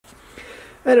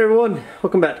Hi everyone,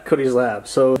 welcome back to Cody's Lab.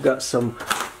 So I've got some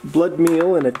blood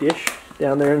meal in a dish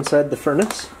down there inside the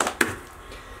furnace.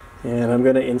 And I'm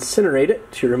going to incinerate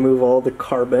it to remove all the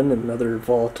carbon and other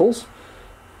volatiles.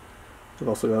 I've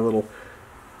also got a little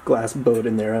glass boat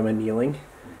in there I'm annealing.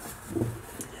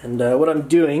 And what I'm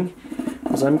doing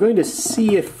is I'm going to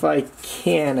see if I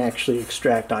can actually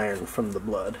extract iron from the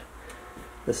blood.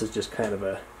 This is just kind of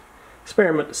an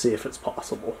experiment to see if it's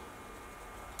possible.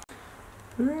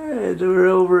 Alright, we're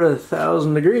over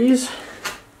 1,000 degrees.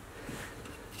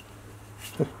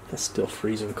 That's still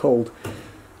freezing cold.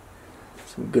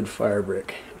 Some good fire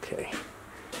brick. Okay.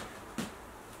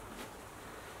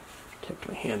 Protect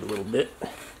my hand a little bit.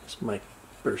 This might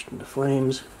burst into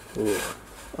flames. Ooh.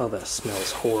 Oh, that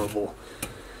smells horrible.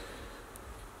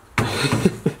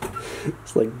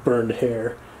 It's like burned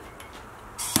hair.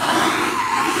 Light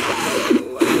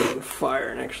on fire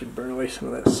and actually burn away some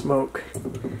of that smoke.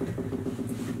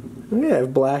 Yeah,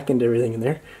 I've blackened everything in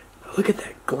there. Oh, look at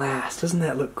that glass. Doesn't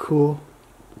that look cool?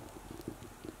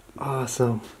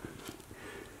 Awesome.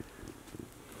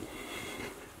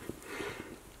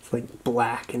 It's like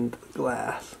blackened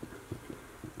glass.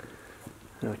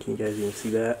 Oh, can you guys even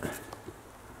see that?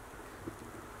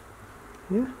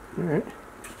 Yeah, alright.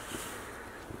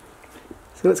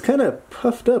 So it's kind of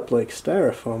puffed up like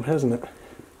styrofoam, hasn't it?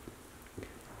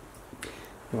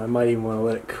 Well, I might even want to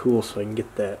let it cool so I can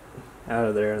get that out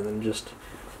of there and then just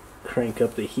crank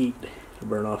up the heat to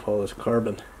burn off all this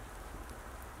carbon.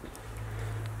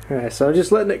 Alright, so I'm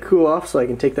just letting it cool off so I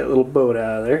can take that little boat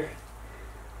out of there.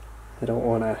 I don't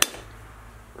want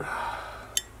to...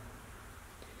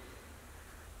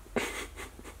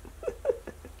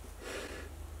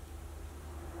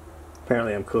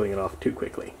 Apparently I'm cooling it off too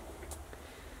quickly.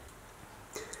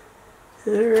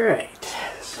 Alright,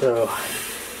 so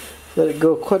let it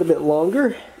go quite a bit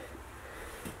longer.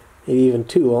 Maybe even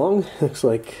too long. Looks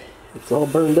like it's all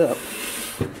burned up.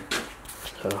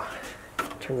 So,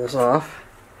 turn this off.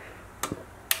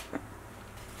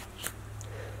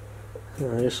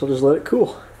 And I guess I'll just let it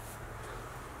cool.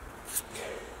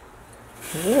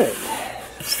 Alright,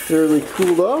 it's thoroughly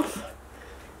cooled off.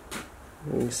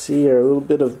 You can see our little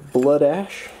bit of blood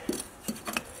ash.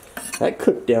 That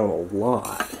cooked down a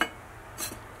lot.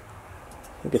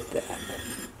 Look at that.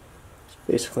 There's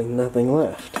basically nothing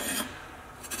left.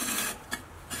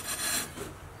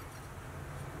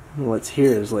 What's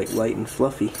here is like light and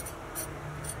fluffy.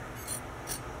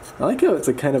 I like how it's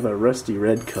a kind of a rusty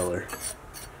red color.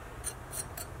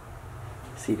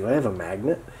 Let's see, do I have a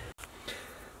magnet?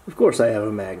 Of course I have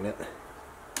a magnet.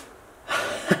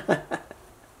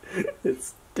 It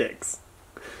sticks.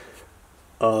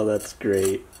 Oh, that's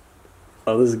great.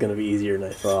 Oh, this is going to be easier than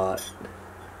I thought.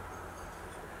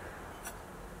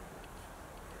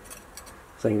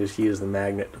 So I can just use the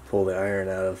magnet to pull the iron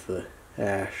out of the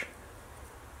ash.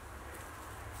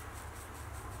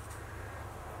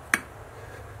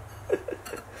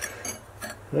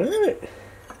 Alright.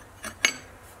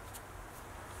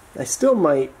 I still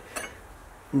might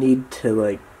need to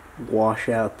like wash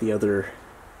out the other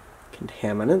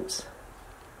contaminants.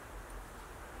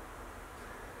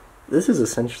 This is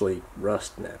essentially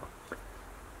rust now.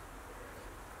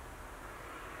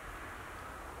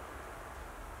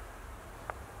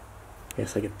 I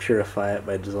guess I could purify it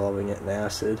by dissolving it in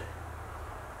acid.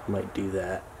 I might do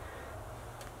that.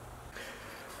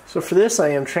 So for this I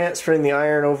am transferring the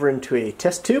iron over into a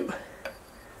test tube.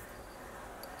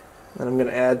 And I'm going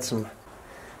to add some,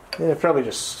 probably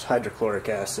just hydrochloric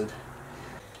acid.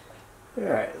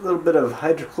 Alright, a little bit of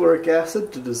hydrochloric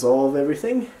acid to dissolve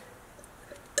everything.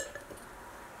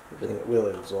 Everything that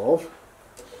will dissolve.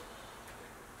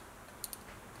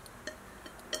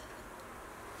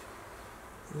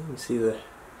 You can see the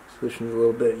solution is a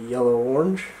little bit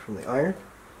yellow-orange from the iron.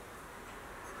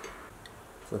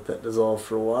 Let that dissolve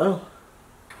for a while.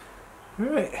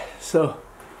 Alright, so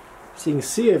you can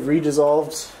see I've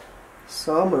redissolved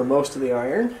some or most of the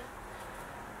iron.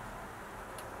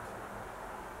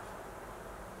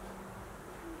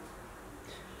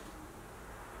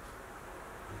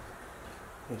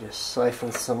 I just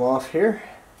siphon some off here.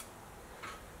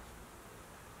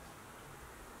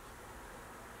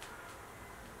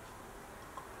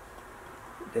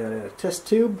 Down in a test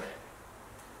tube.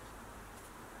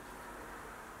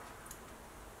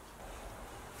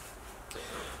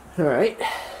 Alright,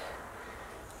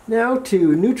 now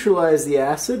to neutralize the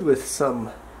acid with some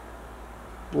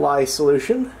lye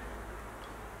solution.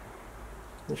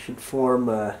 This should form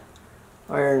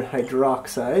iron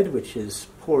hydroxide, which is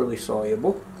poorly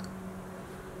soluble,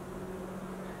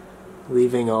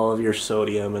 leaving all of your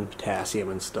sodium and potassium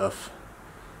and stuff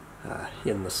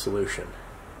in the solution.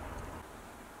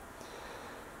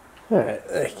 Alright,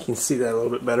 I can see that a little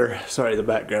bit better. Sorry, the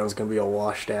background's going to be all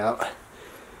washed out.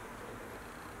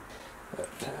 But,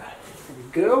 here we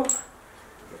go.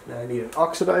 Now I need an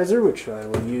oxidizer, which I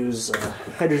will use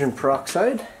hydrogen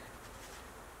peroxide.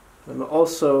 And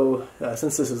also,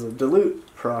 since this is a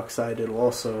dilute peroxide, it'll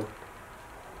also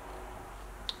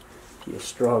be a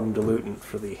strong diluent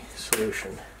for the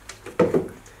solution.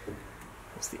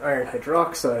 As the iron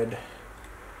hydroxide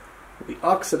will be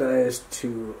oxidized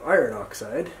to iron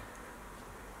oxide,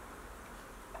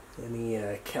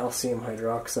 any calcium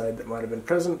hydroxide that might have been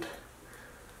present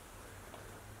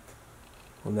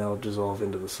will now dissolve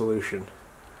into the solution.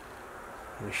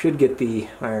 We should get the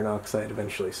iron oxide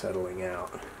eventually settling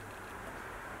out.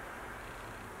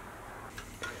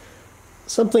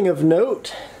 Something of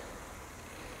note,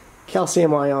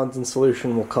 calcium ions in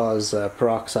solution will cause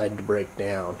peroxide to break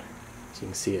down. As you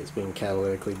can see, it's being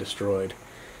catalytically destroyed.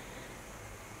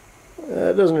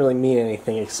 It doesn't really mean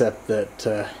anything except that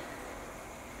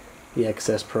the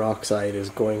excess peroxide is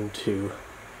going to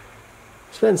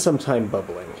spend some time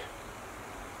bubbling,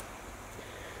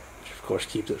 which of course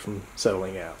keeps it from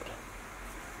settling out.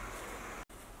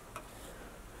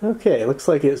 Okay, looks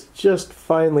like it's just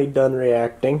finally done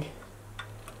reacting.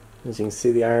 As you can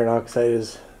see, the iron oxide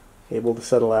is able to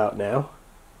settle out now.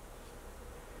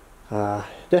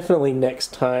 Definitely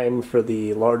next time for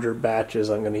the larger batches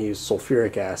I'm going to use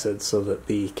sulfuric acid so that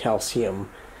the calcium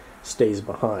stays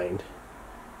behind.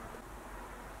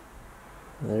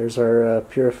 There's our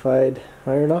purified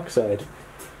iron oxide.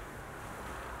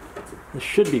 This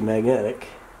should be magnetic.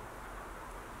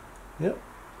 Yep.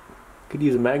 Could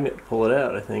use a magnet to pull it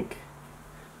out, I think.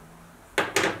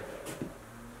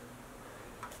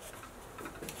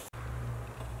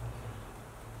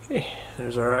 Okay,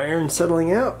 there's our iron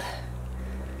settling out.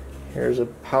 Here's a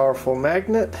powerful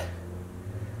magnet.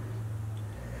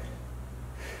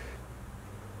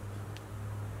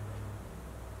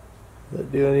 Does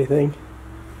that do anything?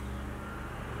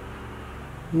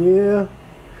 Yeah.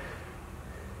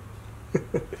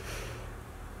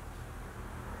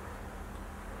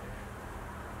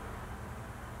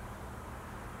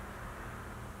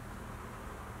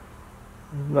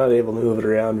 I'm not able to move it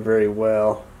around very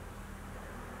well.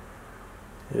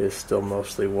 It is still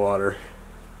mostly water.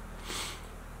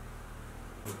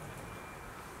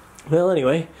 Well,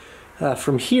 anyway,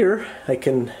 from here I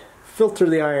can filter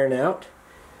the iron out.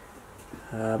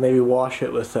 Maybe wash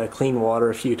it with clean water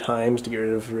a few times to get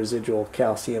rid of residual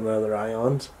calcium and other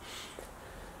ions.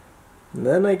 And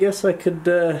then I guess I could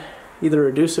either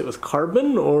reduce it with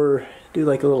carbon or do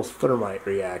like a little thermite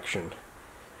reaction.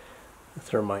 The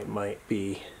thermite might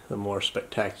be the more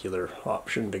spectacular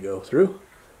option to go through.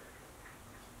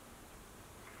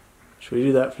 Should we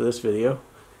do that for this video?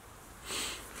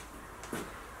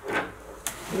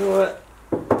 You know what?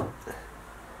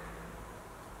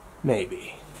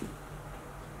 Maybe.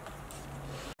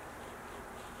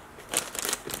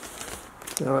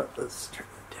 You know what? Let's turn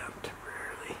it down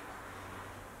temporarily.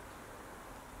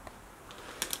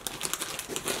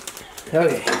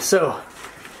 Okay, so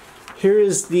here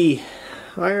is the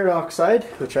iron oxide,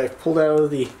 which I've pulled out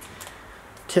of the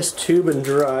test tube and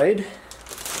dried.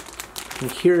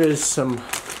 And here is some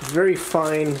very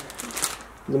fine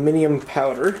aluminium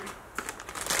powder.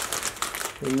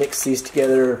 We mix these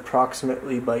together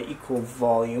approximately by equal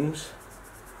volumes.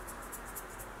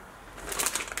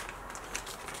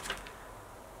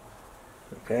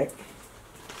 Okay.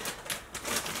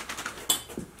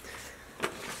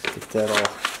 Get that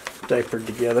all diapered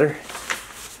together.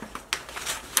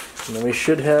 And then we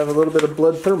should have a little bit of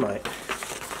blood thermite.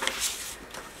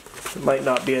 It might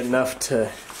not be enough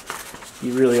to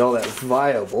be really all that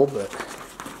viable, but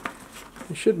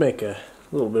it should make a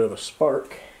little bit of a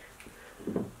spark.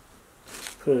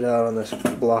 Put it out on this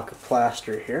block of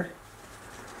plaster here.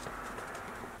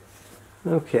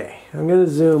 Okay, I'm going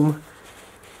to zoom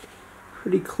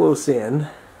pretty close in.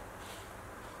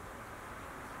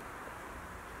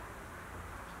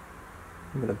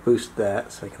 I'm going to boost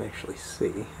that so I can actually see.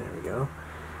 There we go.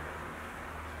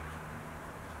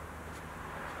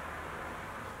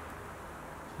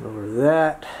 Over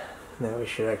that. Now we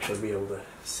should actually be able to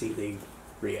see the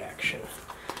reaction.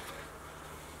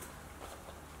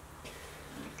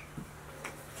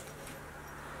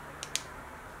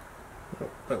 Oh,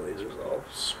 my laser's all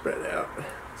spread out.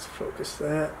 Let's focus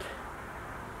that.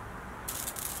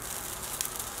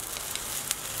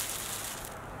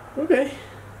 Okay.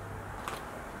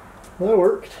 Well, that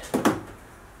worked.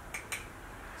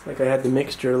 It's like I had the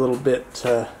mixture a little bit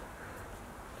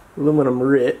aluminum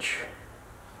rich.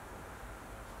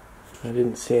 I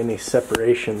didn't see any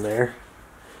separation there.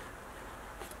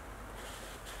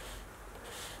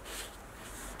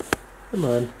 Come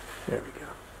on. There we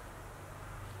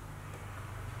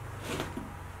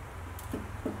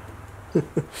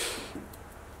go.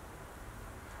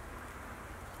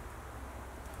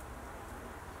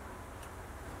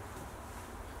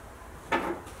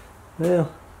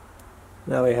 Well,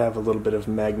 now we have a little bit of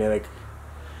magnetic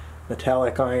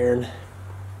metallic iron,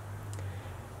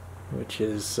 which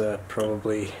is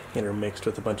probably intermixed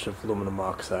with a bunch of aluminum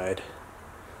oxide.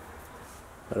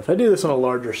 But if I do this on a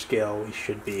larger scale, we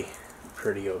should be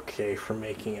pretty okay for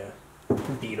making a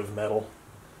bead of metal.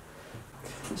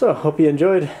 So, hope you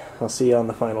enjoyed. I'll see you on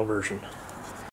the final version.